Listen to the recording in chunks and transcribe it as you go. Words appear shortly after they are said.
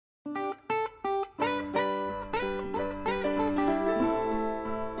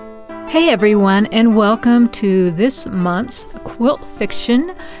Hey everyone, and welcome to this month's Quilt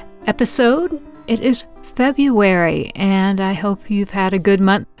Fiction episode. It is February, and I hope you've had a good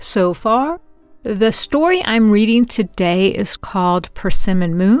month so far. The story I'm reading today is called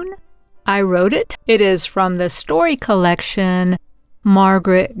Persimmon Moon. I wrote it. It is from the story collection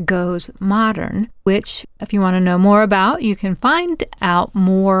Margaret Goes Modern, which, if you want to know more about, you can find out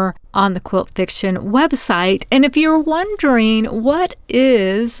more on the Quilt Fiction website. And if you're wondering what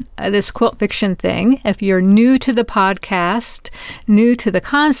is this Quilt Fiction thing, if you're new to the podcast, new to the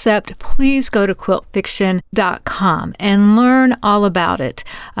concept, please go to quiltfiction.com and learn all about it.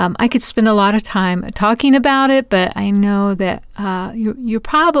 I could spend a lot of time talking about it, but I know that you're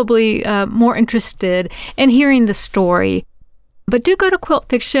probably more interested in hearing the story. But do go to Quilt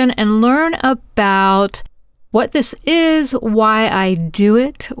Fiction and learn about what this is, why I do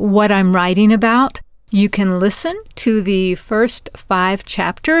it, what I'm writing about. You can listen to the first 5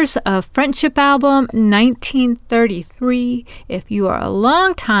 chapters of Friendship Album 1933 if you are a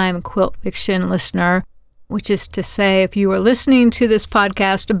long-time Quilt Fiction listener, which is to say if you were listening to this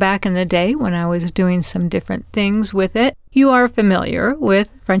podcast back in the day when I was doing some different things with it, you are familiar with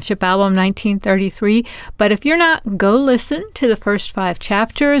Friendship Album 1933. But if you're not, go listen to the first 5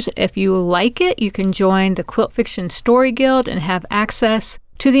 chapters. If you like it, you can join the Quilt Fiction Story Guild and have access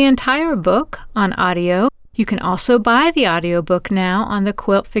to the entire book on audio. You can also buy the audiobook now on the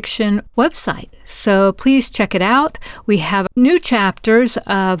Quilt Fiction website. So please check it out. We have new chapters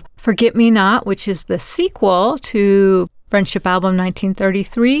of Forget Me Not, which is the sequel to Friendship Album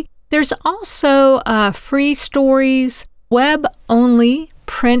 1933. There's also free stories, web-only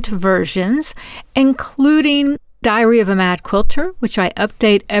print versions, including Diary of a Mad Quilter, which I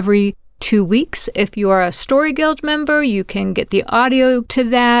update every 2 weeks. If you are a Story Guild member, you can get the audio to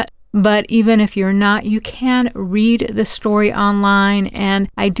that. But even if you're not, you can read the story online, and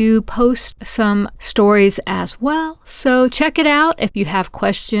I do post some stories as well. So check it out. If you have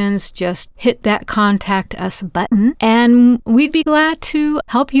questions, just hit that Contact Us button, and we'd be glad to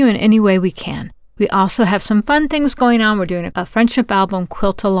help you in any way we can. We also have some fun things going on. We're doing a Friendship Album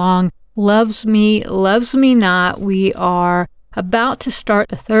quilt along, Loves Me, Loves Me Not. We are about to start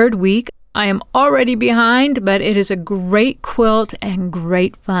the 3rd week. I am already behind, but it is a great quilt and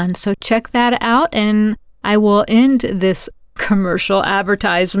great fun. So check that out, and I will end this commercial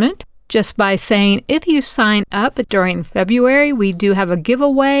advertisement just by saying if you sign up during February, we do have a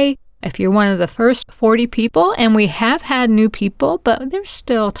giveaway. If you're one of the first 40 people, and we have had new people, but there's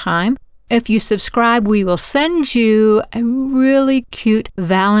still time. If you subscribe, we will send you a really cute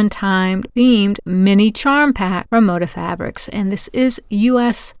Valentine-themed mini charm pack from Moda Fabrics, and this is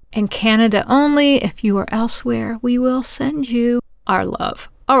U.S. and Canada only. If you are elsewhere, we will send you our love.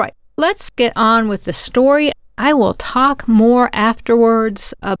 All right, let's get on with the story. I will talk more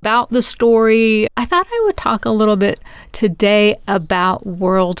afterwards about the story. I thought I would talk a little bit today about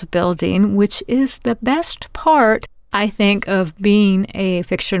world building, which is the best part, I think, of being a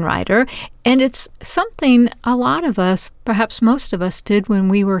fiction writer. And it's something a lot of us, perhaps most of us, did when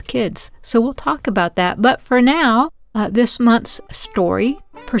we were kids. So we'll talk about that. But for now, this month's story,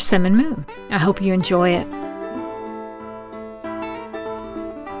 Persimmon Moon. I hope you enjoy it.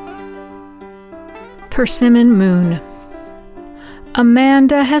 Persimmon Moon.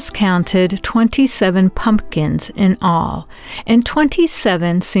 Amanda has counted 27 pumpkins in all, and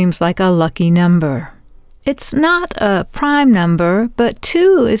 27 seems like a lucky number. It's not a prime number, but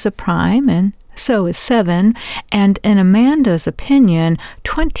 2 is a prime, and so is 7, and in Amanda's opinion,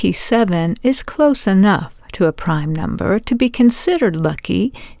 27 is close enough to a prime number to be considered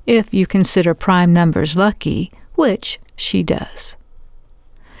lucky if you consider prime numbers lucky, which she does.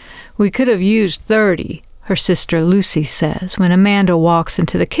 We could have used 30, her sister Lucy says when Amanda walks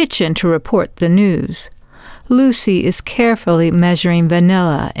into the kitchen to report the news. Lucy is carefully measuring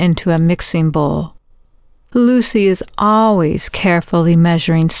vanilla into a mixing bowl. Lucy is always carefully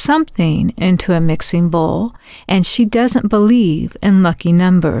measuring something into a mixing bowl, and she doesn't believe in lucky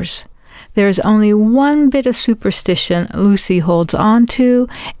numbers. There is only one bit of superstition Lucy holds on to,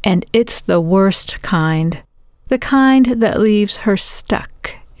 and it's the worst kind. The kind that leaves her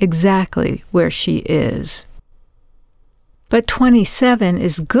stuck exactly where she is. But 27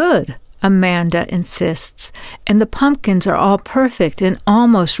 is good, Amanda insists, and the pumpkins are all perfect and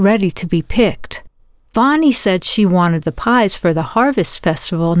almost ready to be picked. Bonnie said she wanted the pies for the Harvest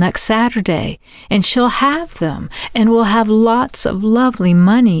Festival next Saturday, and she'll have them, and we'll have lots of lovely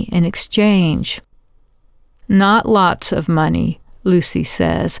money in exchange. Not lots of money, Lucy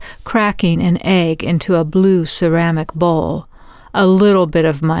says, cracking an egg into a blue ceramic bowl. A little bit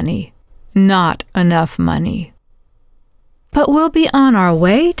of money. Not enough money. But we'll be on our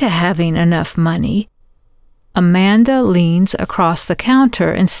way to having enough money. Amanda leans across the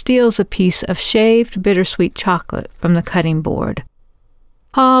counter and steals a piece of shaved bittersweet chocolate from the cutting board.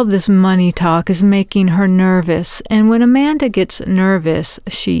 All this money talk is making her nervous, and when Amanda gets nervous,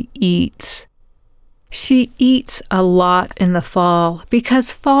 she eats. She eats a lot in the fall,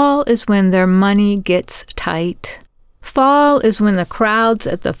 because fall is when their money gets tight. Fall is when the crowds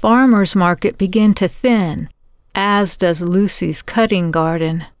at the farmer's market begin to thin, as does Lucy's cutting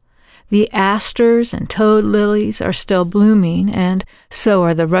garden. The asters and toad lilies are still blooming, and so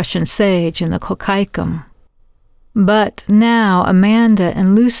are the Russian sage and the cocaicum. But now Amanda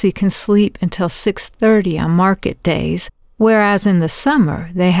and Lucy can sleep until 6:30 on market days, whereas in the summer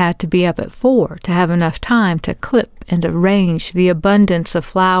they had to be up at 4 to have enough time to clip and arrange the abundance of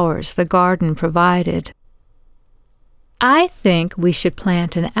flowers the garden provided. "I think we should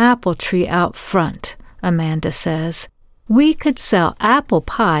plant an apple tree out front," Amanda says. "We could sell apple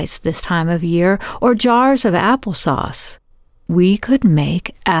pies this time of year or jars of applesauce. We could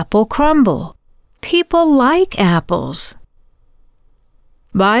make apple crumble. People like apples."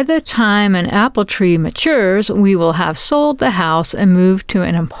 "By the time an apple tree matures, we will have sold the house and moved to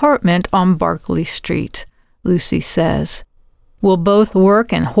an apartment on Barclay Street," Lucy says. "We'll both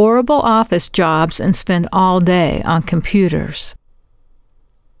work in horrible office jobs and spend all day on computers."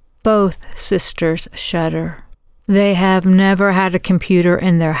 Both sisters shudder. They have never had a computer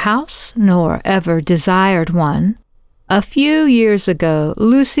in their house, nor ever desired one. A few years ago,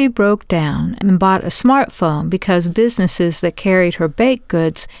 Lucy broke down and bought a smartphone because businesses that carried her baked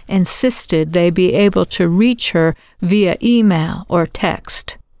goods insisted they be able to reach her via email or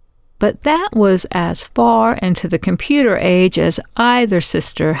text. But that was as far into the computer age as either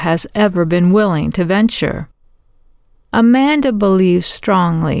sister has ever been willing to venture. Amanda believes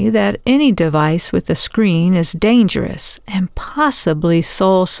strongly that any device with a screen is dangerous and possibly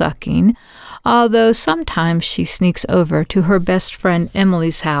soul-sucking, although sometimes she sneaks over to her best friend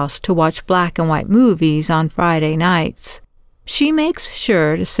Emily's house to watch black and white movies on Friday nights. She makes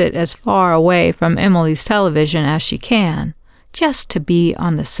sure to sit as far away from Emily's television as she can, just to be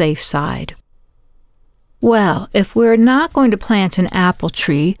on the safe side. "Well, if we're not going to plant an apple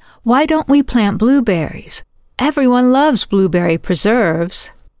tree, why don't we plant blueberries? Everyone loves blueberry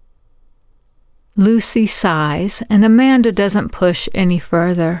preserves." Lucy sighs, and Amanda doesn't push any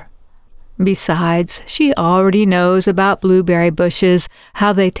further. Besides, she already knows about blueberry bushes,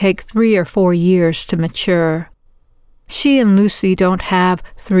 how they take 3 or 4 years to mature. She and Lucy don't have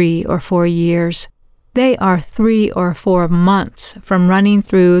 3 or 4 years. They are 3 or 4 months from running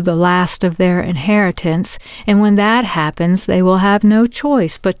through the last of their inheritance, and when that happens, they will have no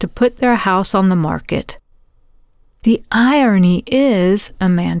choice but to put their house on the market. The irony is,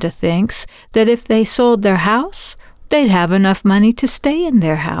 Amanda thinks, that if they sold their house, they'd have enough money to stay in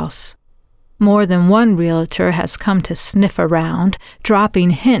their house. More than one realtor has come to sniff around,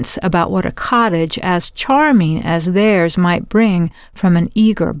 dropping hints about what a cottage as charming as theirs might bring from an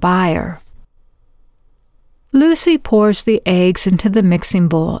eager buyer. Lucy pours the eggs into the mixing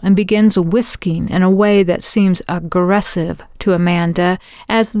bowl and begins whisking in a way that seems aggressive to Amanda,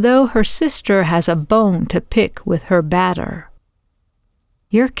 as though her sister has a bone to pick with her batter.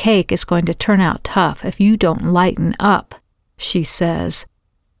 "Your cake is going to turn out tough if you don't lighten up," she says,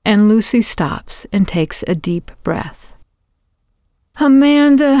 and Lucy stops and takes a deep breath.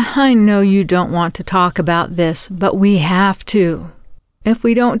 "Amanda, I know you don't want to talk about this, but we have to. If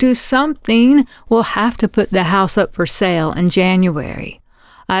we don't do something, we'll have to put the house up for sale in January.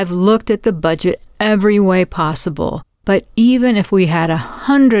 I've looked at the budget every way possible, but even if we had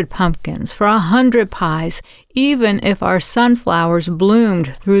 100 pumpkins for 100 pies, even if our sunflowers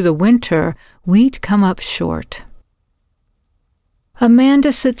bloomed through the winter, we'd come up short."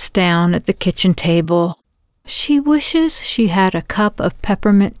 Amanda sits down at the kitchen table. She wishes she had a cup of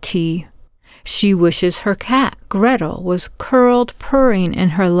peppermint tea. She wishes her cat, Gretel, was curled purring in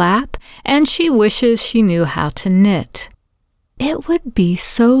her lap, and she wishes she knew how to knit. It would be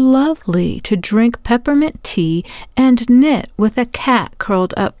so lovely to drink peppermint tea and knit with a cat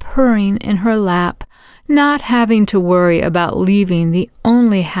curled up purring in her lap, not having to worry about leaving the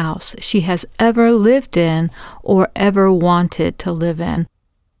only house she has ever lived in or ever wanted to live in.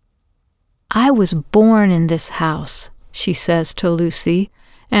 "I was born in this house," she says to Lucy,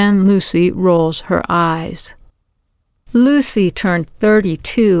 and Lucy rolls her eyes. Lucy turned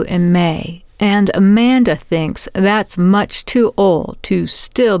 32 in May, and Amanda thinks that's much too old to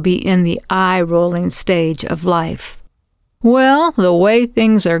still be in the eye-rolling stage of life. "Well, the way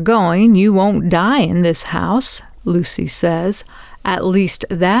things are going, you won't die in this house," Lucy says. "At least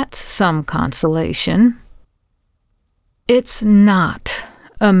that's some consolation." It's not,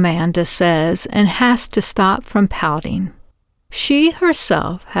 Amanda says, and has to stop from pouting. She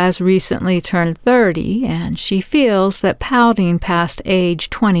herself has recently turned 30, and she feels that pouting past age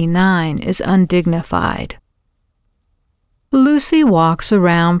 29 is undignified. Lucy walks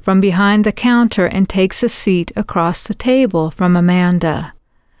around from behind the counter and takes a seat across the table from Amanda.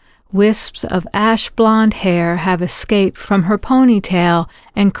 Wisps of ash blonde hair have escaped from her ponytail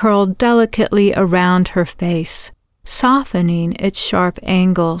and curled delicately around her face, softening its sharp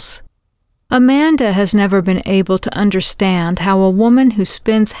angles. Amanda has never been able to understand how a woman who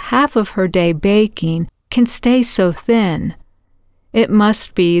spends half of her day baking can stay so thin. It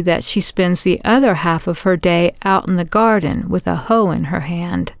must be that she spends the other half of her day out in the garden with a hoe in her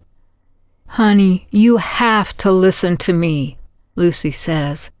hand. "Honey, you have to listen to me," Lucy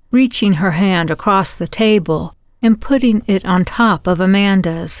says, reaching her hand across the table and putting it on top of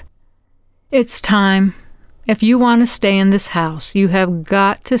Amanda's. "It's time. If you want to stay in this house, you have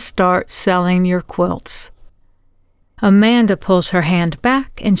got to start selling your quilts." Amanda pulls her hand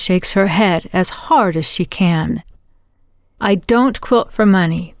back and shakes her head as hard as she can. "I don't quilt for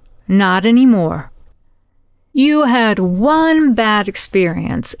money. Not anymore." "You had one bad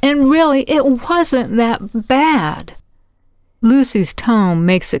experience, and really it wasn't that bad." Lucy's tone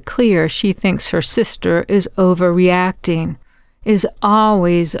makes it clear she thinks her sister is overreacting, is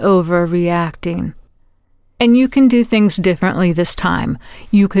always overreacting. "And you can do things differently this time.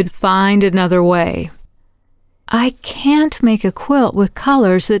 You could find another way." "I can't make a quilt with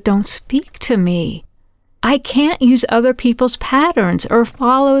colors that don't speak to me. I can't use other people's patterns or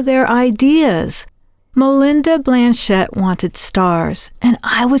follow their ideas. Melinda Blanchette wanted stars, and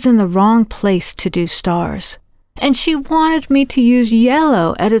I was in the wrong place to do stars. And she wanted me to use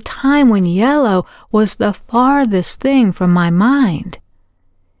yellow at a time when yellow was the farthest thing from my mind.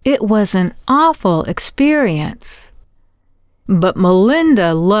 It was an awful experience. But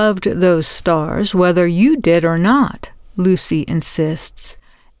Melinda loved those stars whether you did or not," Lucy insists.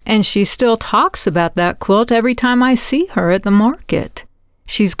 "And she still talks about that quilt every time I see her at the market.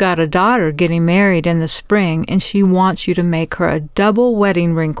 She's got a daughter getting married in the spring, and she wants you to make her a double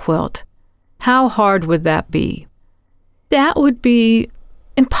wedding ring quilt. How hard would that be?" "That would be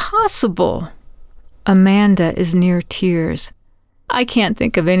impossible." Amanda is near tears. "I can't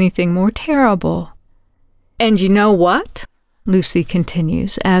think of anything more terrible." "And you know what?" Lucy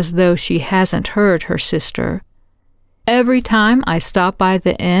continues, as though she hasn't heard her sister. "Every time I stop by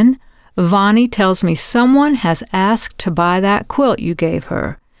the inn, Vonnie tells me someone has asked to buy that quilt you gave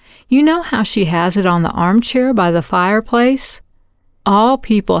her. You know how she has it on the armchair by the fireplace? All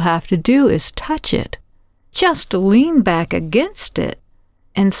people have to do is touch it. Just lean back against it,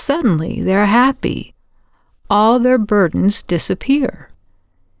 and suddenly they're happy. All their burdens disappear."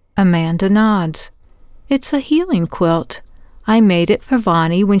 Amanda nods. "It's a healing quilt. I made it for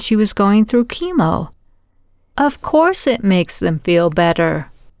Vonnie when she was going through chemo. Of course it makes them feel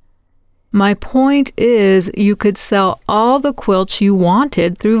better." "My point is, you could sell all the quilts you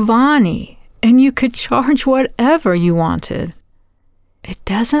wanted through Vonnie, and you could charge whatever you wanted." "It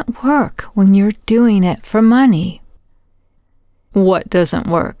doesn't work when you're doing it for money." "What doesn't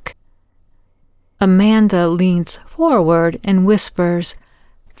work?" Amanda leans forward and whispers,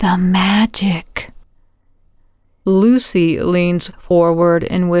 "The magic." Lucy leans forward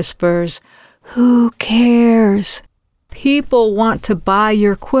and whispers, "Who cares? People want to buy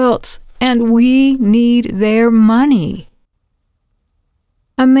your quilts, and we need their money."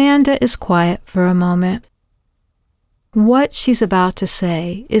 Amanda is quiet for a moment. What she's about to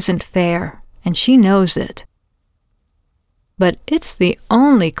say isn't fair, and she knows it. But it's the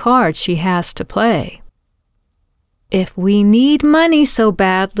only card she has to play. "If we need money so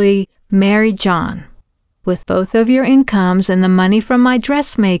badly, marry John. With both of your incomes and the money from my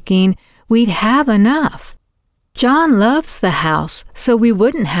dressmaking, we'd have enough. John loves the house, so we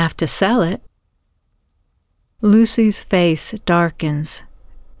wouldn't have to sell it." Lucy's face darkens.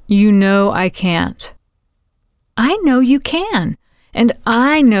 "You know I can't." "I know you can, and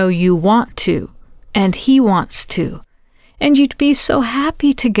I know you want to, and he wants to, and you'd be so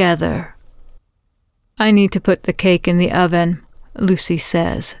happy together." "I need to put the cake in the oven," Lucy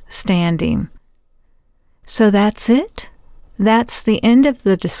says, standing. "So that's it? That's the end of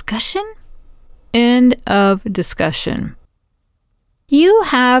the discussion?" "End of discussion." "You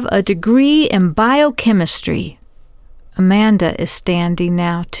have a degree in biochemistry." Amanda is standing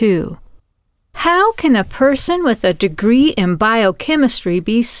now, too. "How can a person with a degree in biochemistry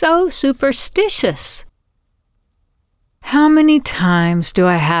be so superstitious?" How many times do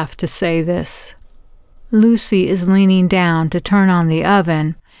I have to say this? Lucy is leaning down to turn on the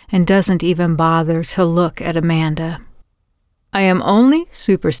oven and doesn't even bother to look at Amanda. I am only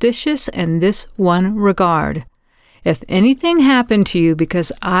superstitious in this one regard. If anything happened to you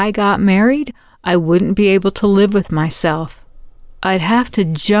because I got married, I wouldn't be able to live with myself. I'd have to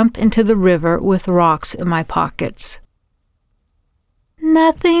jump into the river with rocks in my pockets."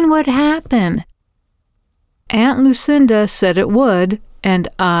 "Nothing would happen." Aunt Lucinda said it would, and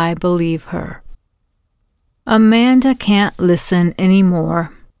I believe her. Amanda can't listen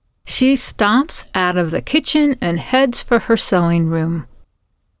anymore. She stomps out of the kitchen and heads for her sewing room.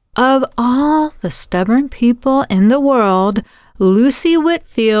 Of all the stubborn people in the world, Lucy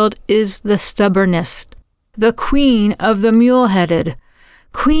Whitfield is the stubbornest, the queen of the mule-headed.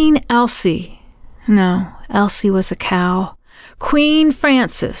 Queen Elsie. No, Elsie was a cow. Queen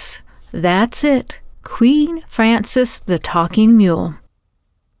Frances. That's it. Queen Frances the talking mule.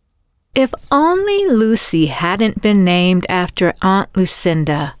 If only Lucy hadn't been named after Aunt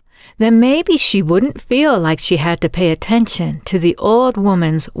Lucinda, then maybe she wouldn't feel like she had to pay attention to the old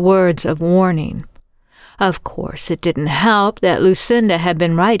woman's words of warning. Of course, it didn't help that Lucinda had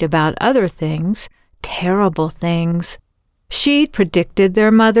been right about other things, terrible things. She'd predicted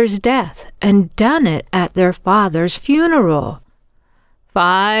their mother's death and done it at their father's funeral.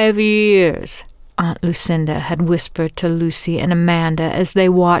 5 years, Aunt Lucinda had whispered to Lucy and Amanda as they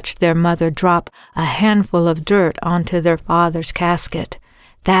watched their mother drop a handful of dirt onto their father's casket.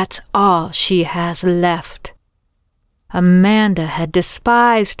 That's all she has left. Amanda had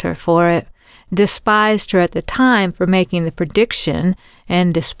despised her for it, despised her at the time for making the prediction,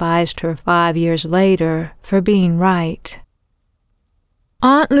 and despised her 5 years later for being right.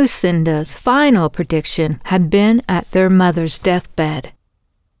 Aunt Lucinda's final prediction had been at their mother's deathbed.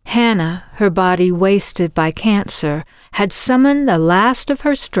 Hannah, her body wasted by cancer, had summoned the last of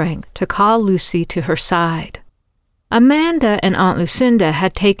her strength to call Lucy to her side. Amanda and Aunt Lucinda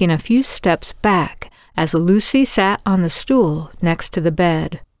had taken a few steps back as Lucy sat on the stool next to the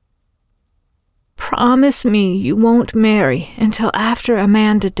bed. "Promise me you won't marry until after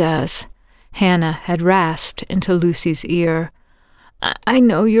Amanda does," Hannah had rasped into Lucy's ear. I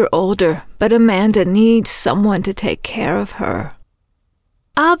know you're older, but Amanda needs someone to take care of her."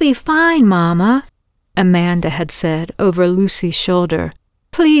 "I'll be fine, Mama," Amanda had said over Lucy's shoulder.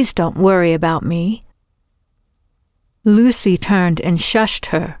 "Please don't worry about me." Lucy turned and shushed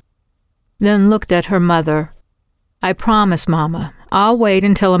her, then looked at her mother. "I promise, Mama, I'll wait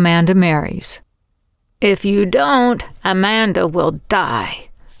until Amanda marries." "If you don't, Amanda will die,"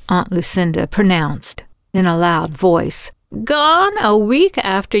 Aunt Lucinda pronounced in a loud voice. "Gone a week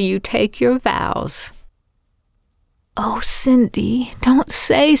after you take your vows." "Oh, Cindy, don't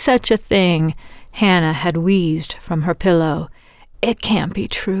say such a thing," Hannah had wheezed from her pillow. "It can't be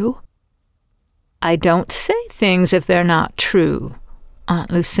true." "I don't say things if they're not true," Aunt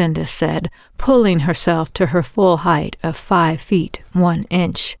Lucinda said, pulling herself to her full height of 5 feet 1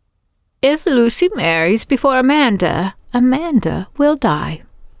 inch. "If Lucy marries before Amanda, Amanda will die."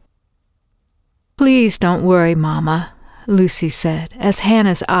 "Please don't worry, Mama," Lucy said, as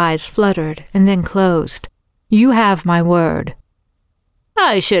Hannah's eyes fluttered and then closed. "You have my word."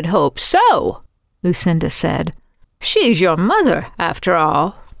 "I should hope so," Lucinda said. "She's your mother, after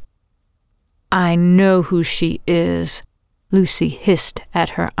all." "I know who she is," Lucy hissed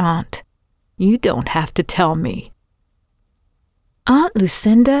at her aunt. "You don't have to tell me." "Aunt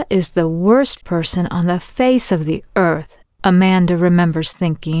Lucinda is the worst person on the face of the earth," Amanda remembers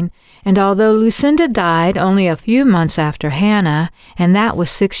thinking, and although Lucinda died only a few months after Hannah, and that was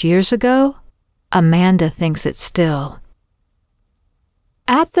 6 years ago, Amanda thinks it still.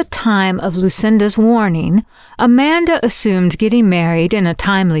 At the time of Lucinda's warning, Amanda assumed getting married in a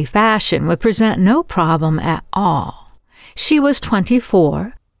timely fashion would present no problem at all. She was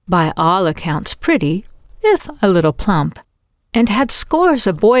 24, by all accounts pretty, if a little plump, and had scores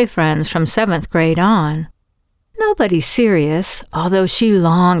of boyfriends from 7th grade on. Nobody serious, although she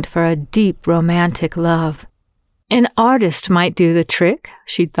longed for a deep romantic love. An artist might do the trick,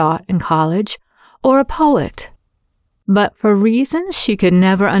 she'd thought in college, or a poet. But for reasons she could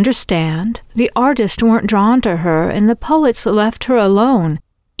never understand, the artists weren't drawn to her and the poets left her alone,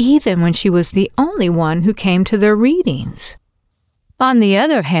 even when she was the only one who came to their readings. On the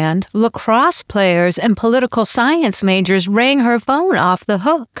other hand, lacrosse players and political science majors rang her phone off the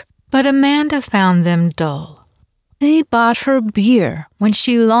hook, but Amanda found them dull. They bought her beer when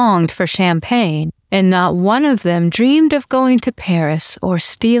she longed for champagne, and not one of them dreamed of going to Paris or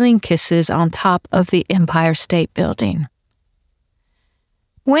stealing kisses on top of the Empire State Building.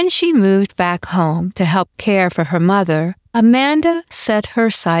 When she moved back home to help care for her mother, Amanda set her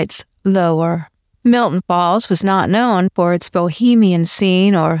sights lower. Milton Falls was not known for its bohemian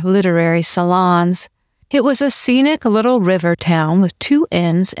scene or literary salons. It was a scenic little river town with 2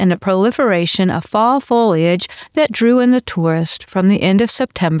 inns and a proliferation of fall foliage that drew in the tourist from the end of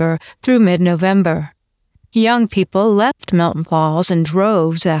September through mid-November. Young people left Milton Falls in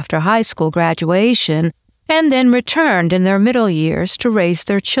droves after high school graduation and then returned in their middle years to raise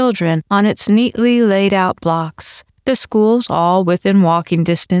their children on its neatly laid-out blocks, the schools all within walking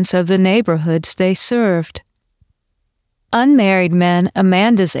distance of the neighborhoods they served. Unmarried men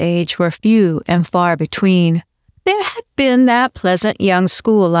Amanda's age were few and far between. There had been that pleasant young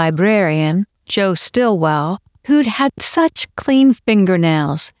school librarian, Joe Stillwell, who'd had such clean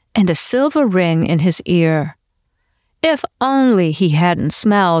fingernails and a silver ring in his ear. If only he hadn't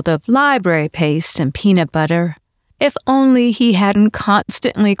smelled of library paste and peanut butter. If only he hadn't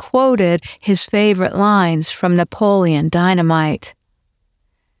constantly quoted his favorite lines from Napoleon Dynamite.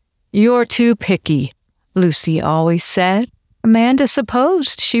 "You're too picky," Lucy always said. Amanda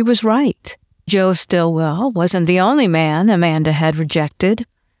supposed she was right. Joe Stillwell wasn't the only man Amanda had rejected.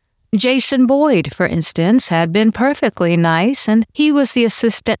 Jason Boyd, for instance, had been perfectly nice, and he was the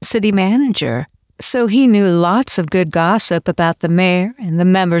assistant city manager, so he knew lots of good gossip about the mayor and the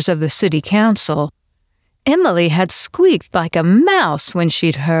members of the city council. Emily had squeaked like a mouse when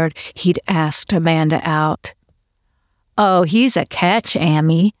she'd heard he'd asked Amanda out. "Oh, he's a catch,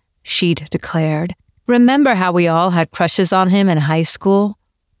 Amy," she'd declared. "Remember how we all had crushes on him in high school?"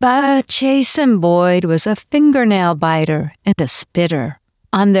 But Jason Boyd was a fingernail biter and a spitter.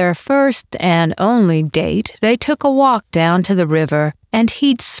 On their first and only date, they took a walk down to the river, and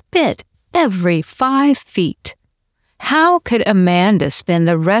he'd spit every 5 feet. How could Amanda spend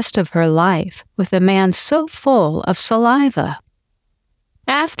the rest of her life with a man so full of saliva?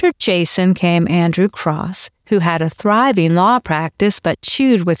 After Jason came Andrew Cross, who had a thriving law practice but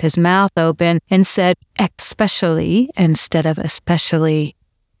chewed with his mouth open and said especially instead of especially.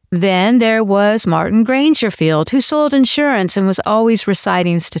 Then there was Martin Grangerfield, who sold insurance and was always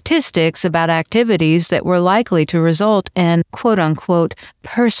reciting statistics about activities that were likely to result in quote-unquote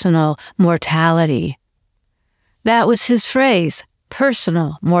personal mortality. That was his phrase,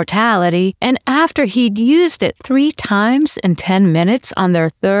 personal mortality, and after he'd used it 3 times in 10 minutes on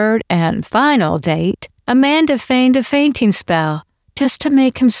their third and final date, Amanda feigned a fainting spell just to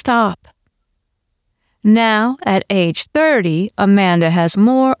make him stop. Now, at age 30, Amanda has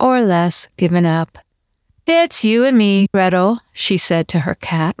more or less given up. "It's you and me, Gretel," she said to her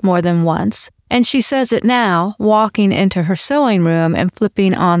cat more than once, and she says it now, walking into her sewing room and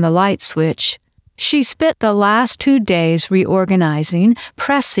flipping on the light switch. She spent the last 2 days reorganizing,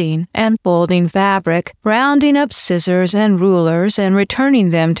 pressing, and folding fabric, rounding up scissors and rulers and returning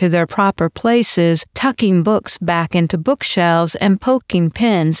them to their proper places, tucking books back into bookshelves and poking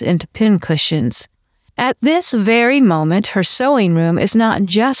pins into pincushions. At this very moment, her sewing room is not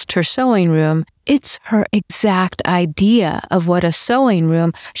just her sewing room, it's her exact idea of what a sewing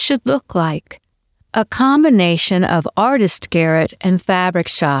room should look like. A combination of artist garret and fabric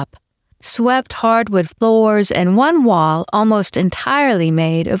shop, swept hardwood floors and one wall almost entirely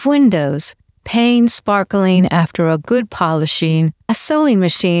made of windows, panes sparkling after a good polishing, a sewing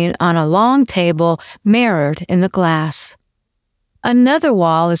machine on a long table mirrored in the glass. Another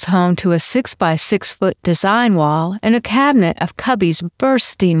wall is home to a 6-by-6-foot design wall and a cabinet of cubbies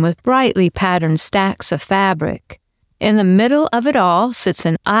bursting with brightly patterned stacks of fabric. In the middle of it all sits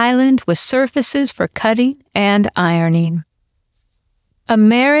an island with surfaces for cutting and ironing. A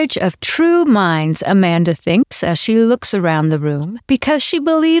marriage of true minds, Amanda thinks as she looks around the room, because she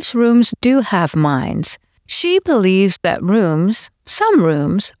believes rooms do have minds. She believes that rooms, some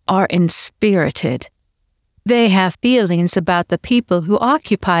rooms, are inspirited. They have feelings about the people who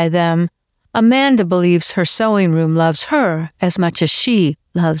occupy them. Amanda believes her sewing room loves her as much as she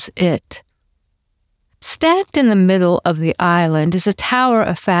loves it. Stacked in the middle of the island is a tower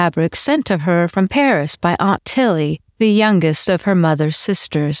of fabric sent to her from Paris by Aunt Tilly, the youngest of her mother's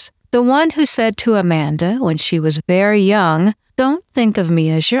sisters, the one who said to Amanda when she was very young, "Don't think of me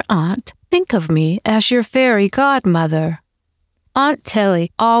as your aunt, think of me as your fairy godmother." Aunt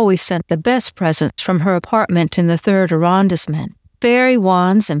Tilly always sent the best presents from her apartment in the 3rd arrondissement, fairy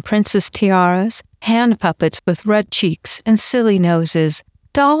wands and princess tiaras, hand puppets with red cheeks and silly noses,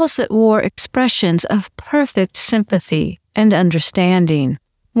 dolls that wore expressions of perfect sympathy and understanding.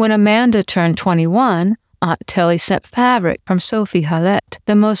 When Amanda turned 21, Aunt Tilly sent fabric from Sophie Hallett,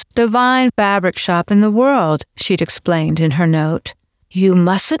 the most divine fabric shop in the world, she'd explained in her note. "You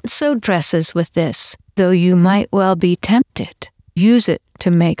mustn't sew dresses with this, though you might well be tempted. Use it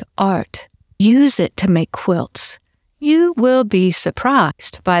to make art. Use it to make quilts. You will be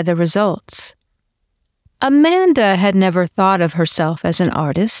surprised by the results." Amanda had never thought of herself as an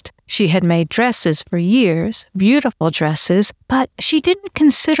artist. She had made dresses for years, beautiful dresses, but she didn't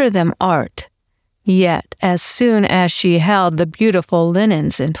consider them art. Yet, as soon as she held the beautiful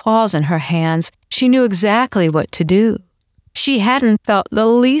linens and toiles in her hands, she knew exactly what to do. She hadn't felt the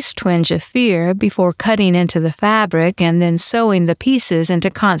least twinge of fear before cutting into the fabric and then sewing the pieces into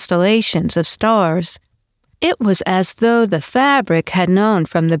constellations of stars. It was as though the fabric had known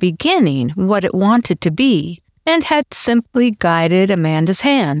from the beginning what it wanted to be and had simply guided Amanda's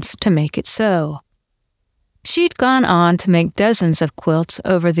hands to make it so. She'd gone on to make dozens of quilts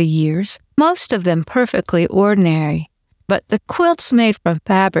over the years, most of them perfectly ordinary, but the quilts made from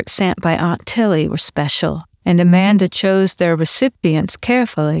fabric sent by Aunt Tilly were special, and Amanda chose their recipients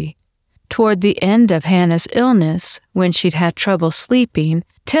carefully. Toward the end of Hannah's illness, when she'd had trouble sleeping,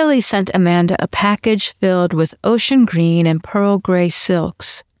 Tilly sent Amanda a package filled with ocean green and pearl gray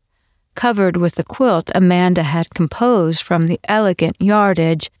silks. Covered with the quilt Amanda had composed from the elegant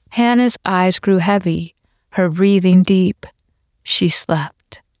yardage, Hannah's eyes grew heavy, her breathing deep. She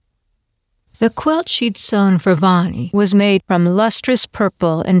slept. The quilt she'd sewn for Vonnie was made from lustrous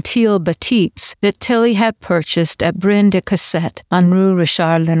purple and teal batiks that Tilly had purchased at Bryn de Cassette on Rue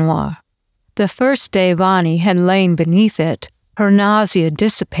Richard Lenoir. The first day Vonnie had lain beneath it, her nausea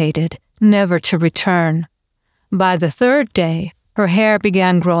dissipated, never to return. By the third day, her hair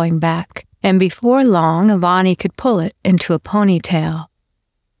began growing back, and before long Vonnie could pull it into a ponytail.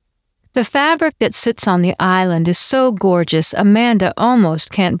 The fabric that sits on the island is so gorgeous Amanda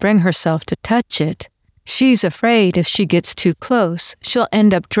almost can't bring herself to touch it. She's afraid if she gets too close, she'll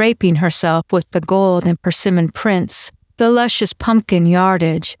end up draping herself with the gold and persimmon prints, the luscious pumpkin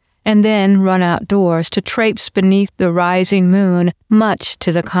yardage, and then run outdoors to traipse beneath the rising moon, much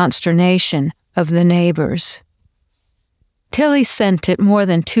to the consternation of the neighbors. Tilly sent it more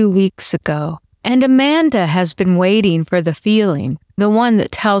than 2 weeks ago, and Amanda has been waiting for the feeling, the one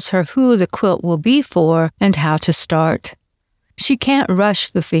that tells her who the quilt will be for and how to start. She can't rush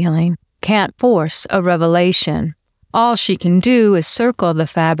the feeling, can't force a revelation. All she can do is circle the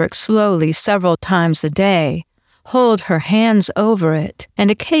fabric slowly several times a day, hold her hands over it,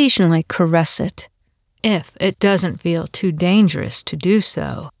 and occasionally caress it, if it doesn't feel too dangerous to do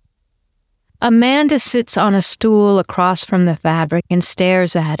so. Amanda sits on a stool across from the fabric and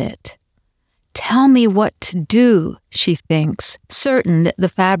stares at it. Tell me what to do, she thinks, certain that the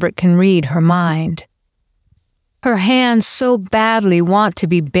fabric can read her mind. Her hands so badly want to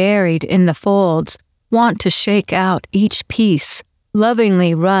be buried in the folds, want to shake out each piece,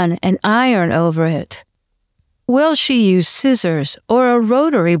 lovingly run an iron over it. Will she use scissors or a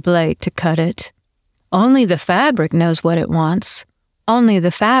rotary blade to cut it? Only the fabric knows what it wants. Only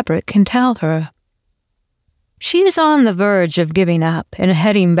the fabric can tell her. She is on the verge of giving up and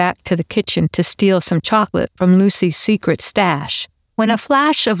heading back to the kitchen to steal some chocolate from Lucy's secret stash, when a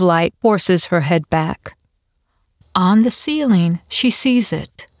flash of light forces her head back. On the ceiling, she sees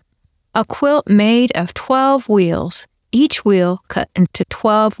it. A quilt made of 12 wheels, each wheel cut into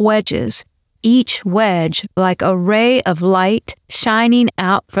 12 wedges, each wedge like a ray of light shining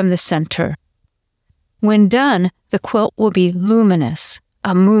out from the center. When done, the quilt will be luminous,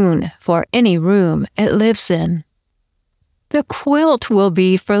 a moon for any room it lives in. The quilt will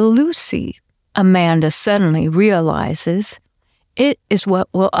be for Lucy, Amanda suddenly realizes. It is what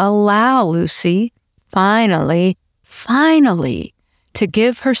will allow Lucy, finally, to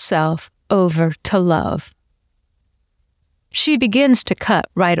give herself over to love. She begins to cut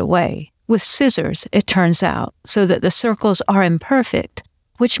right away, with scissors, it turns out, so that the circles are imperfect,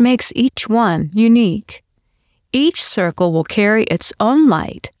 which makes each one unique. Each circle will carry its own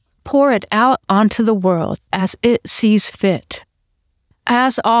light, pour it out onto the world as it sees fit.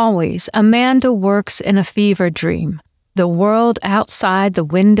 As always, Amanda works in a fever dream, the world outside the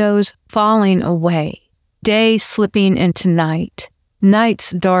windows falling away, day slipping into night,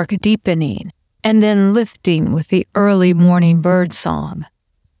 night's dark deepening, and then lifting with the early morning bird song.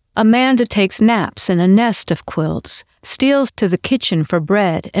 Amanda takes naps in a nest of quilts, steals to the kitchen for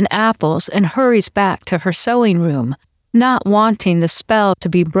bread and apples, and hurries back to her sewing room, not wanting the spell to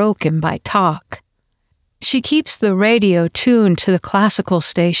be broken by talk. She keeps the radio tuned to the classical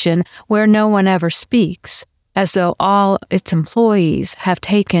station where no one ever speaks, as though all its employees have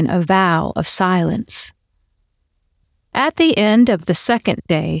taken a vow of silence. At the end of the second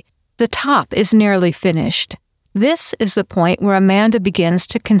day, the top is nearly finished. This is the point where Amanda begins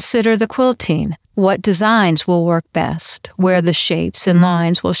to consider the quilting, what designs will work best, where the shapes and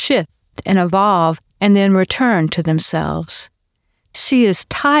lines will shift and evolve and then return to themselves. She is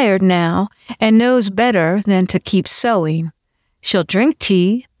tired now and knows better than to keep sewing. She'll drink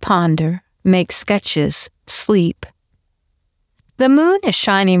tea, ponder, make sketches, sleep. The moon is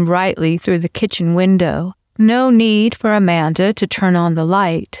shining brightly through the kitchen window. No need for Amanda to turn on the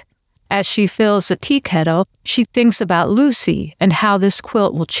light. As she fills the tea kettle, she thinks about Lucy and how this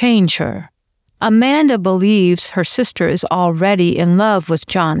quilt will change her. Amanda believes her sister is already in love with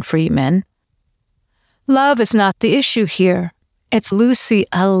John Freeman. Love is not the issue here. It's Lucy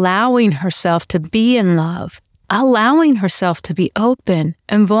allowing herself to be in love, allowing herself to be open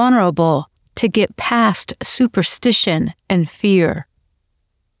and vulnerable, to get past superstition and fear.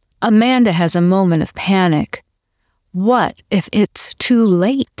 Amanda has a moment of panic. What if it's too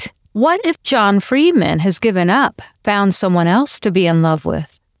late? What if John Freeman has given up, found someone else to be in love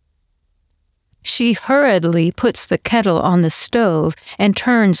with? She hurriedly puts the kettle on the stove and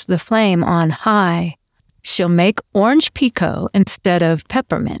turns the flame on high. She'll make orange pekoe instead of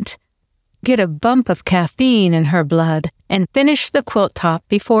peppermint, get a bump of caffeine in her blood, and finish the quilt top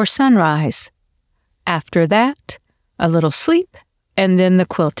before sunrise. After that, a little sleep, and then the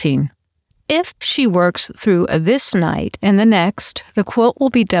quilting. If she works through this night and the next, the quilt will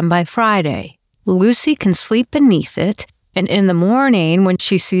be done by Friday. Lucy can sleep beneath it, and in the morning, when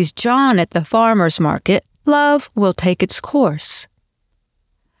she sees John at the farmer's market, love will take its course.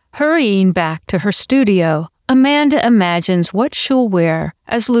 Hurrying back to her studio, Amanda imagines what she'll wear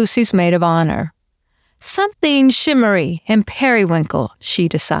as Lucy's maid of honor. Something shimmery and periwinkle, she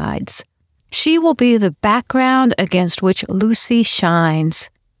decides. She will be the background against which Lucy shines.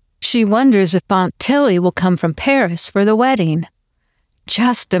 She wonders if Aunt Tilly will come from Paris for the wedding.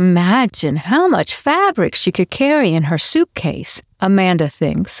 Just imagine how much fabric she could carry in her suitcase, Amanda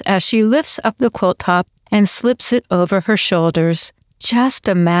thinks, as she lifts up the quilt top and slips it over her shoulders. Just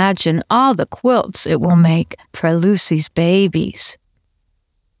imagine all the quilts it will make for Lucy's babies.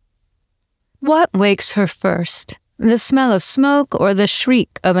 What wakes her first? The smell of smoke or the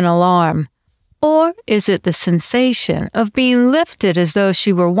shriek of an alarm? Or is it the sensation of being lifted as though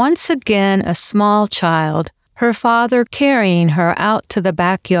she were once again a small child, her father carrying her out to the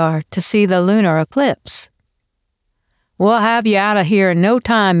backyard to see the lunar eclipse? "We'll have you out of here in no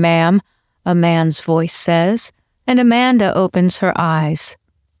time, ma'am," a man's voice says, and Amanda opens her eyes.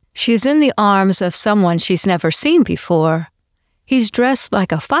 She's in the arms of someone she's never seen before. He's dressed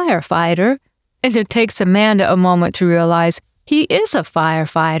like a firefighter, and it takes Amanda a moment to realize he is a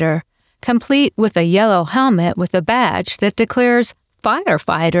firefighter, complete with a yellow helmet with a badge that declares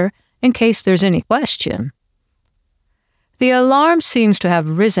firefighter in case there's any question. The alarm seems to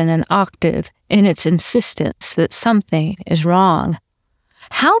have risen an octave in its insistence that something is wrong.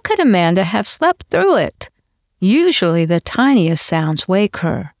 How could Amanda have slept through it? Usually the tiniest sounds wake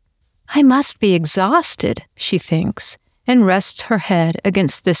her. I must be exhausted, she thinks, and rests her head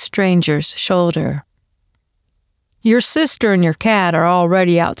against this stranger's shoulder. "Your sister and your cat are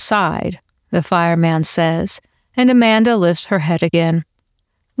already outside," the fireman says, and Amanda lifts her head again.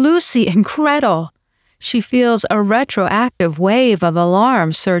 Lucy and Gretel! She feels a retroactive wave of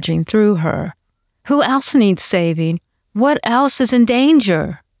alarm surging through her. Who else needs saving? What else is in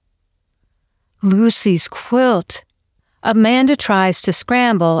danger? Lucy's quilt. Amanda tries to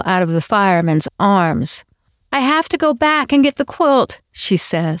scramble out of the fireman's arms. "I have to go back and get the quilt," she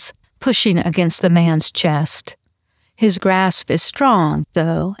says, pushing against the man's chest. His grasp is strong,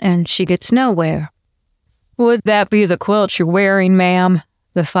 though, and she gets nowhere. "Would that be the quilt you're wearing, ma'am?"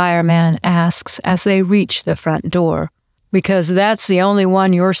 the fireman asks as they reach the front door. "Because that's the only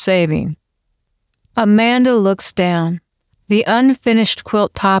one you're saving." Amanda looks down. The unfinished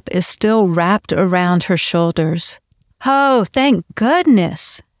quilt top is still wrapped around her shoulders. "Oh, thank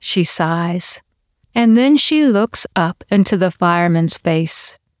goodness," she sighs. And then she looks up into the fireman's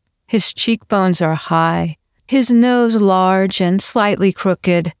face. His cheekbones are high, his nose large and slightly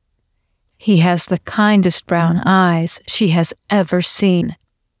crooked. He has the kindest brown eyes she has ever seen.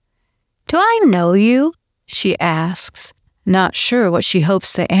 "Do I know you?" she asks, not sure what she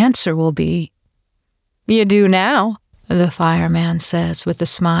hopes the answer will be. "You do now," the fireman says with a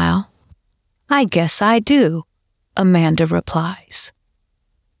smile. "I guess I do," Amanda replies.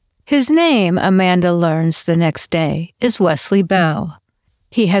 His name, Amanda learns the next day, is Wesley Bell.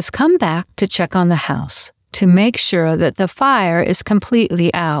 He has come back to check on the house, to make sure that the fire is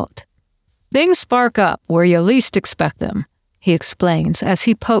completely out. "Things spark up where you least expect them," he explains as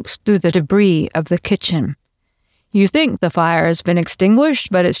he pokes through the debris of the kitchen. "You think the fire has been extinguished,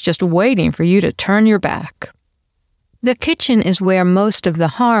 but it's just waiting for you to turn your back." The kitchen is where most of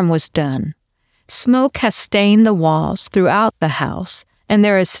the harm was done. Smoke has stained the walls throughout the house, and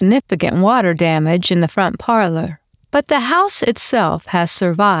there is significant water damage in the front parlor. But the house itself has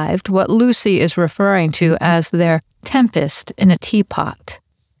survived what Lucy is referring to as their tempest in a teapot.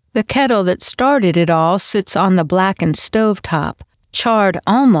 The kettle that started it all sits on the blackened stovetop, charred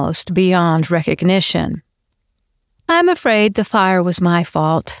almost beyond recognition. I'm afraid the fire was my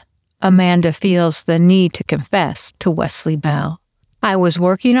fault, Amanda feels the need to confess to Wesley Bell. I was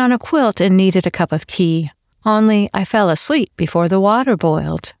working on a quilt and needed a cup of tea, only I fell asleep before the water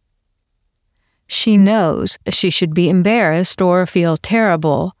boiled. She knows she should be embarrassed or feel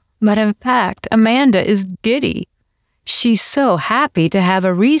terrible, but in fact, Amanda is giddy. She's so happy to have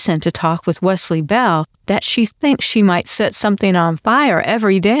a reason to talk with Wesley Bell that she thinks she might set something on fire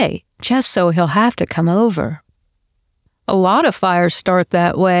every day, just so he'll have to come over. A lot of fires start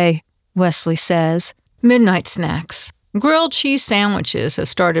that way, Wesley says. Midnight snacks. Grilled cheese sandwiches have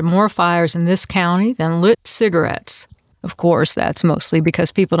started more fires in this county than lit cigarettes. Of course, that's mostly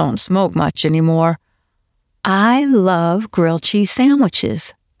because people don't smoke much anymore. I love grilled cheese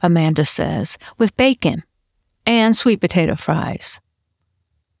sandwiches, Amanda says, with bacon and sweet potato fries.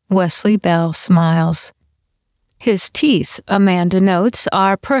 Wesley Bell smiles. His teeth, Amanda notes,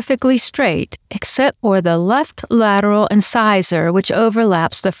 are perfectly straight, except for the left lateral incisor, which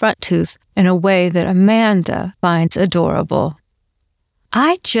overlaps the front tooth in a way that Amanda finds adorable.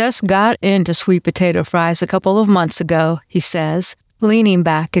 I just got into sweet potato fries a couple of months ago, he says, leaning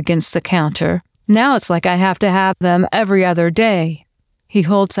back against the counter. Now it's like I have to have them every other day. He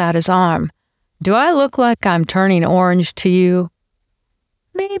holds out his arm. Do I look like I'm turning orange to you?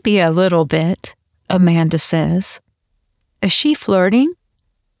 Maybe a little bit, Amanda says. Is she flirting?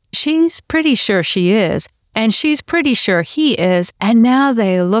 She's pretty sure she is, and she's pretty sure he is, and now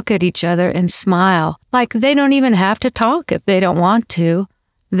they look at each other and smile, like they don't even have to talk if they don't want to.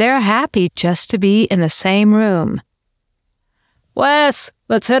 They're happy just to be in the same room. Wes,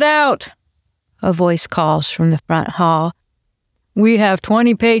 let's head out, a voice calls from the front hall. We have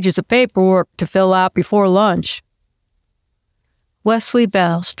 20 pages of paperwork to fill out before lunch. Wesley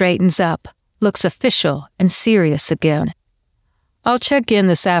Bell straightens up, looks official and serious again. I'll check in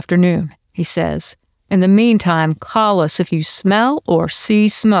this afternoon, he says. In the meantime, call us if you smell or see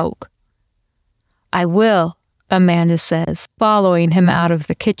smoke. I will, Amanda says, following him out of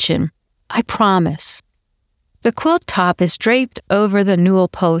the kitchen. I promise. The quilt top is draped over the newel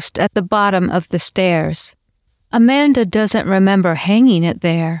post at the bottom of the stairs. Amanda doesn't remember hanging it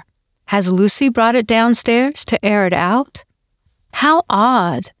there. Has Lucy brought it downstairs to air it out? How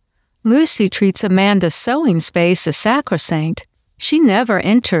odd. Lucy treats Amanda's sewing space as sacrosanct. She never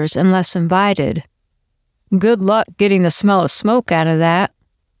enters unless invited. Good luck getting the smell of smoke out of that,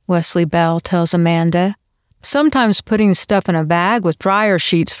 Wesley Bell tells Amanda. Sometimes putting stuff in a bag with dryer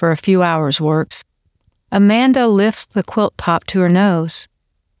sheets for a few hours works. Amanda lifts the quilt top to her nose.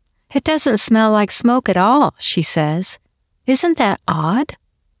 It doesn't smell like smoke at all, she says. Isn't that odd?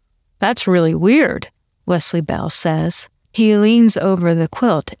 That's really weird, Wesley Bell says. He leans over the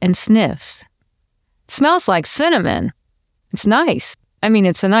quilt and sniffs. It smells like cinnamon. It's nice.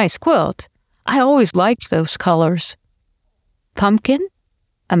 It's a nice quilt. I always liked those colors. Pumpkin?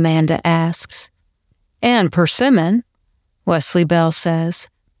 Amanda asks. And persimmon, Wesley Bell says.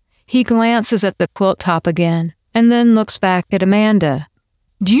 He glances at the quilt top again and then looks back at Amanda.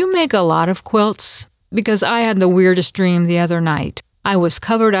 Do you make a lot of quilts? Because I had the weirdest dream the other night. I was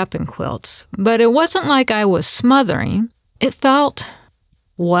covered up in quilts, but it wasn't like I was smothering. It felt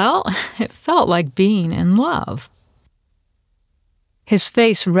like being in love. His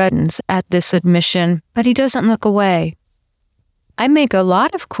face reddens at this admission, but he doesn't look away. I make a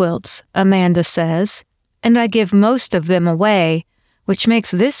lot of quilts, Amanda says, and I give most of them away, which makes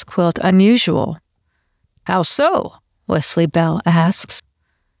this quilt unusual. How so? Wesley Bell asks.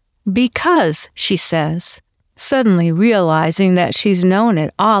 Because, she says, suddenly realizing that she's known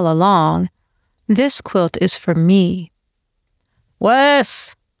it all along, this quilt is for me.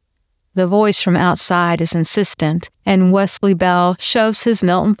 Wes! The voice from outside is insistent, and Wesley Bell shoves his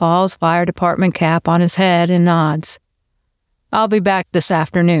Milton Falls Fire Department cap on his head and nods. I'll be back this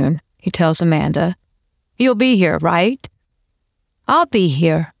afternoon, he tells Amanda. You'll be here, right? I'll be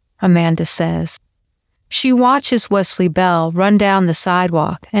here, Amanda says. She watches Wesley Bell run down the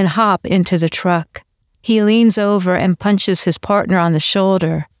sidewalk and hop into the truck. He leans over and punches his partner on the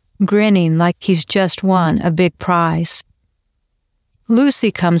shoulder, grinning like he's just won a big prize.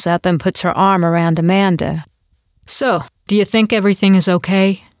 Lucy comes up and puts her arm around Amanda. So, do you think everything is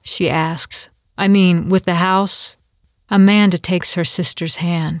okay? She asks. With the house? Amanda takes her sister's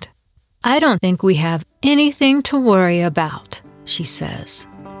hand. I don't think we have anything to worry about, she says.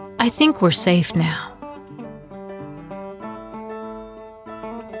 I think we're safe now.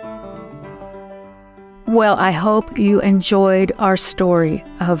 Well, I hope you enjoyed our story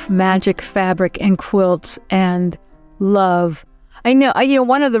of magic fabric and quilts and love. I know,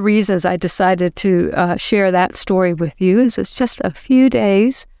 one of the reasons I decided to share that story with you is it's just a few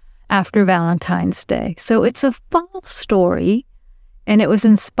days after Valentine's Day. So it's a fall story, and it was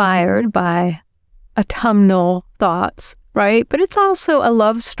inspired by autumnal thoughts, right? But it's also a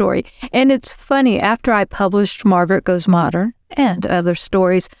love story. And it's funny, after I published Margaret Goes Modern and other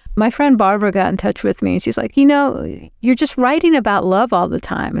stories, my friend Barbara got in touch with me, and she's like, you're just writing about love all the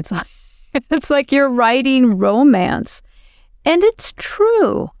time. It's like you're writing romance. And it's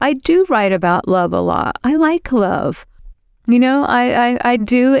true. I do write about love a lot. I like love. I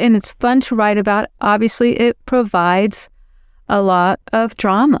do, and it's fun to write about. Obviously, it provides a lot of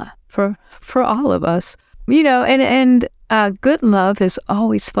drama for all of us. And good love is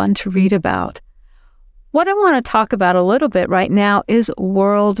always fun to read about. What I want to talk about a little bit right now is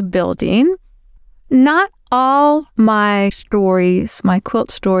world building. Not all my stories, my quilt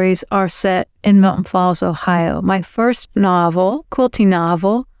stories, are set in Milton Falls, Ohio. My first novel, quilting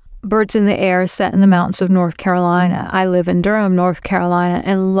novel, Birds in the Air, is set in the mountains of North Carolina. I live in Durham, North Carolina,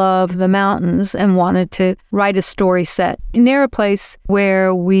 and love the mountains and wanted to write a story set near a place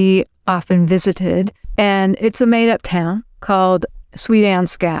where we often visited. And it's a made-up town called Sweet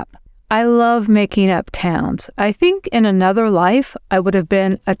Ann's Gap. I love making up towns. I think in another life, I would have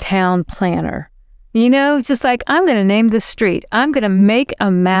been a town planner. Just like, I'm going to name this street. I'm going to make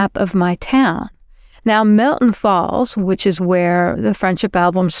a map of my town. Now, Milton Falls, which is where the Friendship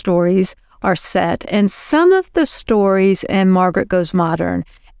Album stories are set, and some of the stories in Margaret Goes Modern,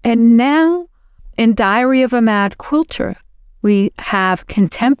 and now in Diary of a Mad Quilter, we have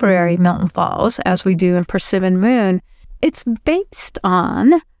contemporary Milton Falls, as we do in Persimmon Moon. It's based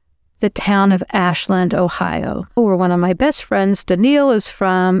on the town of Ashland, Ohio, where one of my best friends, Daniil, is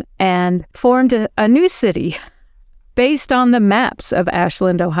from, and formed a new city based on the maps of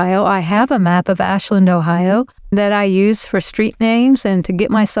Ashland, Ohio. I have a map of Ashland, Ohio that I use for street names and to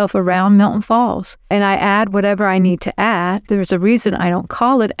get myself around Milton Falls. And I add whatever I need to add. There's a reason I don't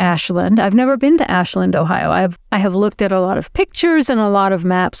call it Ashland. I've never been to Ashland, Ohio. I have looked at a lot of pictures and a lot of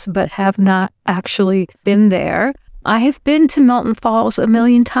maps, but have not actually been there. I have been to Milton Falls a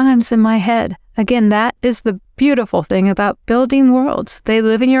million times in my head. Again, that is the beautiful thing about building worlds. They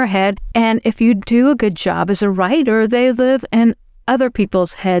live in your head, and if you do a good job as a writer, they live in other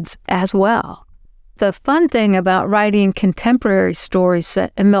people's heads as well. The fun thing about writing contemporary stories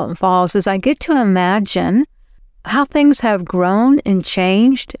set in Milton Falls is I get to imagine how things have grown and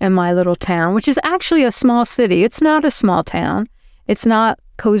changed in my little town, which is actually a small city. It's not a small town. It's not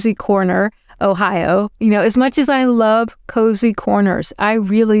Cozy Corner, Ohio. As much as I love cozy corners, I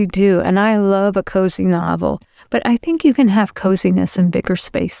really do, and I love a cozy novel. But I think you can have coziness in bigger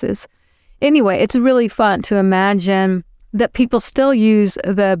spaces. Anyway, it's really fun to imagine that people still use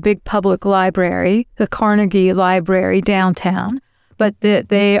the big public library, the Carnegie Library downtown, but that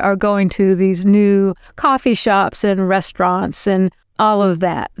they are going to these new coffee shops and restaurants and all of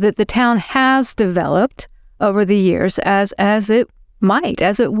that the town has developed over the years as it might,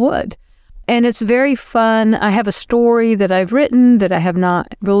 as it would. And it's very fun. I have a story that I've written that I have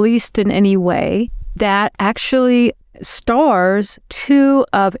not released in any way that actually stars two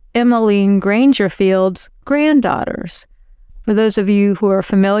of Emmeline Grangerfield's granddaughters. For those of you who are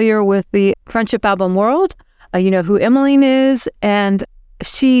familiar with the Friendship Album world, you know who Emmeline is, and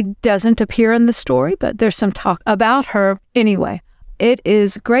she doesn't appear in the story, but there's some talk about her anyway. It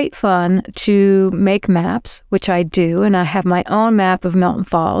is great fun to make maps, which I do, and I have my own map of Milton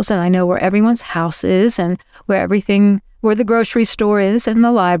Falls, and I know where everyone's house is and where the grocery store is and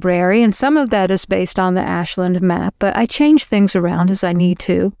the library, and some of that is based on the Ashland map, but I change things around as I need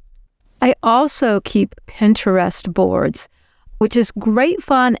to. I also keep Pinterest boards, which is great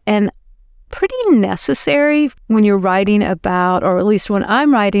fun and pretty necessary when you're writing about, or at least when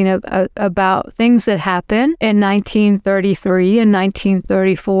I'm writing about things that happen in 1933 and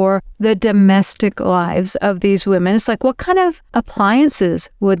 1934, the domestic lives of these women. It's like, what kind of appliances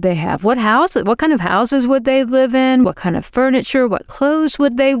would they have? What kind of houses would they live in? What kind of furniture? What clothes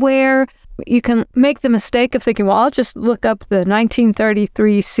would they wear? You can make the mistake of thinking, well, I'll just look up the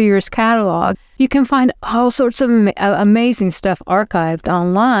 1933 Sears catalog. You can find all sorts of amazing stuff archived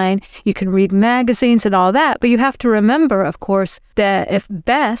online. You can read magazines and all that, but you have to remember, of course, that if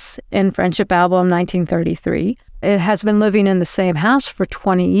Bess in Friendship Album 1933 has been living in the same house for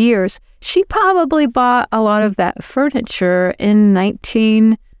 20 years, she probably bought a lot of that furniture in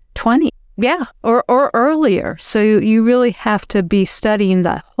 1920. Yeah, or earlier. So you really have to be studying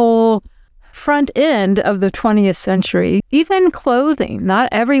the whole front end of the 20th century. Even clothing. Not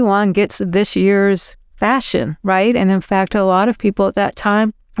everyone gets this year's fashion, right? And in fact, a lot of people at that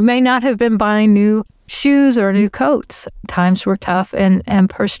time may not have been buying new shoes or new coats. Times were tough and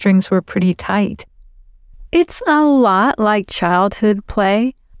purse strings were pretty tight. It's a lot like childhood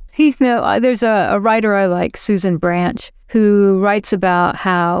play. There's a writer I like, Susan Branch, who writes about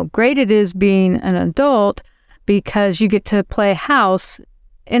how great it is being an adult because you get to play house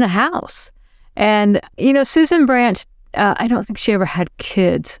in a house. And, Susan Branch, I don't think she ever had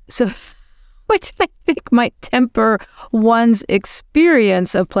kids, which I think might temper one's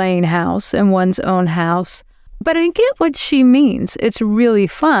experience of playing house in one's own house. But I get what she means. It's really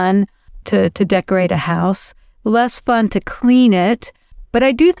fun to decorate a house, less fun to clean it. But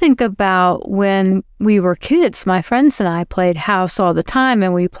I do think about when we were kids, my friends and I played house all the time,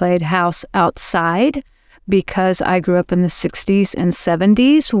 and we played house outside because I grew up in the 60s and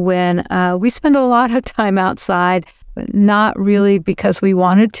 70s when we spent a lot of time outside, but not really because we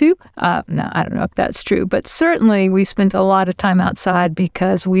wanted to. No, I don't know if that's true, but certainly we spent a lot of time outside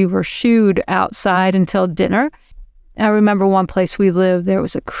because we were shooed outside until dinner. I remember one place we lived, there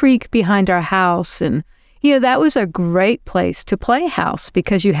was a creek behind our house, and that was a great place to play house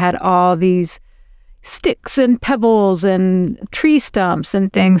because you had all these sticks and pebbles and tree stumps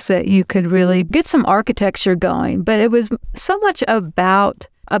and things that you could really get some architecture going. But it was so much about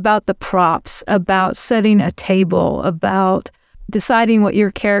the props, about setting a table, about deciding what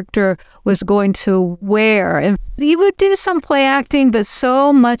your character was going to wear. And you would do some play acting, but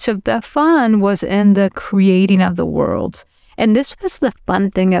so much of the fun was in the creating of the worlds. And this was the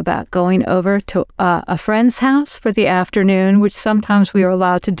fun thing about going over to a friend's house for the afternoon, which sometimes we were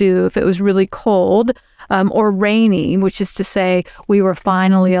allowed to do if it was really cold or rainy, which is to say we were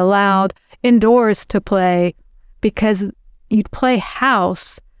finally allowed indoors to play because you'd play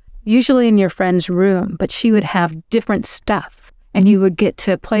house usually in your friend's room, but she would have different stuff and you would get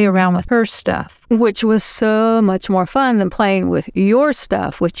to play around with her stuff, which was so much more fun than playing with your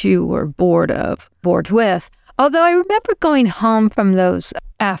stuff, which you were bored with. Although I remember going home from those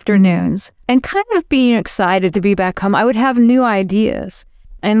afternoons and kind of being excited to be back home. I would have new ideas.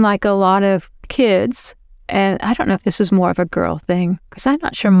 And like a lot of kids, and I don't know if this is more of a girl thing, because I'm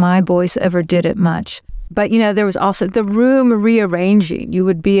not sure my boys ever did it much. But, there was also the room rearranging. You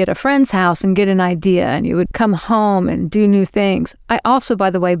would be at a friend's house and get an idea, and you would come home and do new things. I also,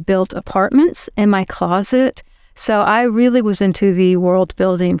 by the way, built apartments in my closet. So I really was into the world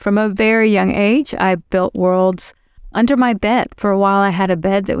building from a very young age. I built worlds under my bed. For a while, I had a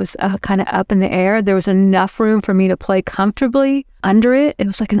bed that was kind of up in the air. There was enough room for me to play comfortably under it. It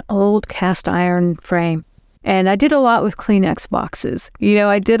was like an old cast iron frame. And I did a lot with Kleenex boxes.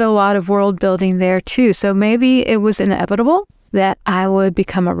 I did a lot of world building there too. So maybe it was inevitable that I would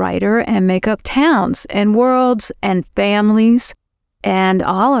become a writer and make up towns and worlds and families and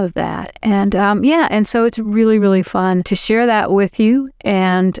all of that. And and so it's really, really fun to share that with you.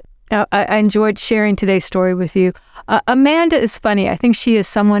 And I enjoyed sharing today's story with you. Amanda is funny. I think she is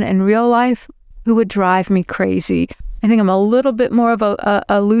someone in real life who would drive me crazy. I think I'm a little bit more of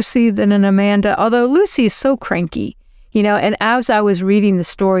a Lucy than an Amanda, although Lucy is so cranky. And as I was reading the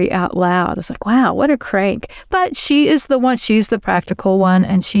story out loud, I was like, wow, what a crank. But she is the one, she's the practical one,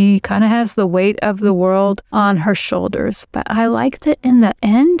 and she kind of has the weight of the world on her shoulders. But I like that in the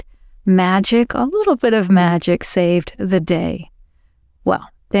end, a little bit of magic saved the day. Well,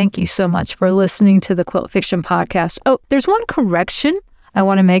 thank you so much for listening to the Quilt Fiction Podcast. Oh, there's one correction I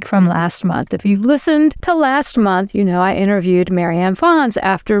want to make from last month. If you've listened to last month, I interviewed Marianne Fons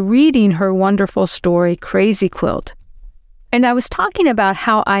after reading her wonderful story, Crazy Quilt. And I was talking about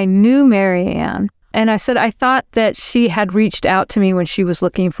how I knew Marianne, and I said I thought that she had reached out to me when she was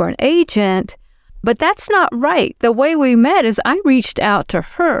looking for an agent, but that's not right. The way we met is I reached out to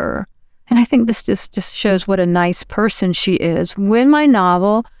her, and I think this just shows what a nice person she is. When my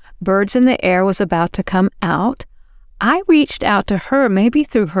novel, Birds in the Air, was about to come out, I reached out to her, maybe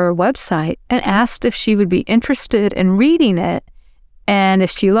through her website, and asked if she would be interested in reading it. And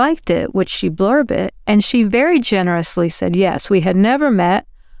if she liked it, would she blurb it? And she very generously said yes. We had never met.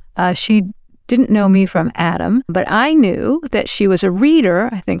 She didn't know me from Adam, but I knew that she was a reader,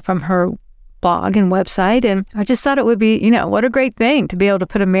 I think, from her blog and website. And I just thought it would be, what a great thing to be able to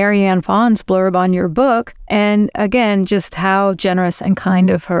put a Marianne Fons blurb on your book. And again, just how generous and kind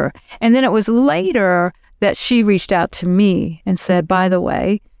of her. And then it was later that she reached out to me and said, by the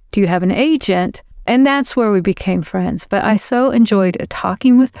way, do you have an agent? And that's where we became friends. But I so enjoyed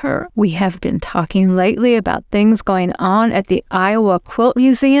talking with her. We have been talking lately about things going on at the Iowa Quilt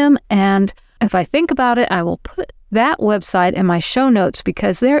Museum. And if I think about it, I will put that website in my show notes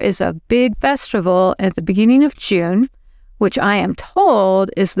because there is a big festival at the beginning of June, which I am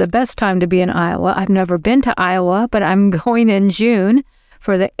told is the best time to be in Iowa. I've never been to Iowa, but I'm going in June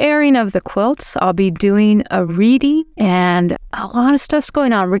For the airing of the quilts, I'll be doing a reading, and a lot of stuff's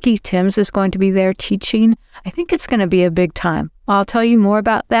going on. Ricky Timms is going to be there teaching. I think it's going to be a big time. I'll tell you more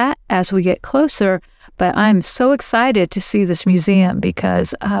about that as we get closer, but I'm so excited to see this museum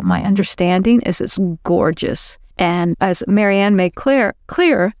because my understanding is it's gorgeous. And as Marianne made clear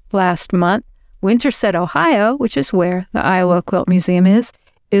last month, Winterset, Ohio, which is where the Iowa Quilt Museum is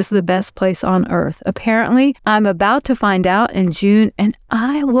the best place on earth. Apparently, I'm about to find out in June, and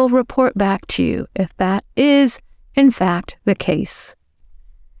I will report back to you if that is, in fact, the case.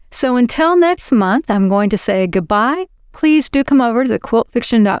 So until next month, I'm going to say goodbye. Please do come over to the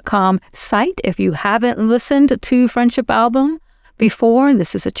quiltfiction.com site if you haven't listened to Friendship Album before.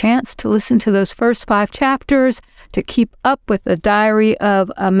 This is a chance to listen to those first 5 chapters, to keep up with the diary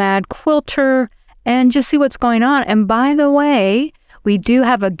of a mad quilter, and just see what's going on. And by the way, we do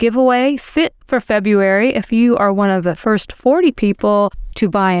have a giveaway fit for February. If you are one of the first 40 people to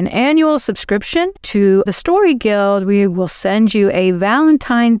buy an annual subscription to the Story Guild, we will send you a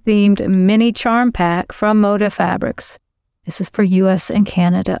Valentine-themed mini charm pack from Moda Fabrics. This is for U.S. and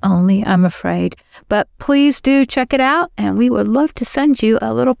Canada only, I'm afraid. But please do check it out, and we would love to send you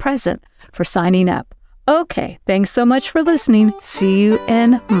a little present for signing up. Okay, thanks so much for listening. See you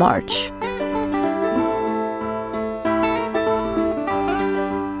in March.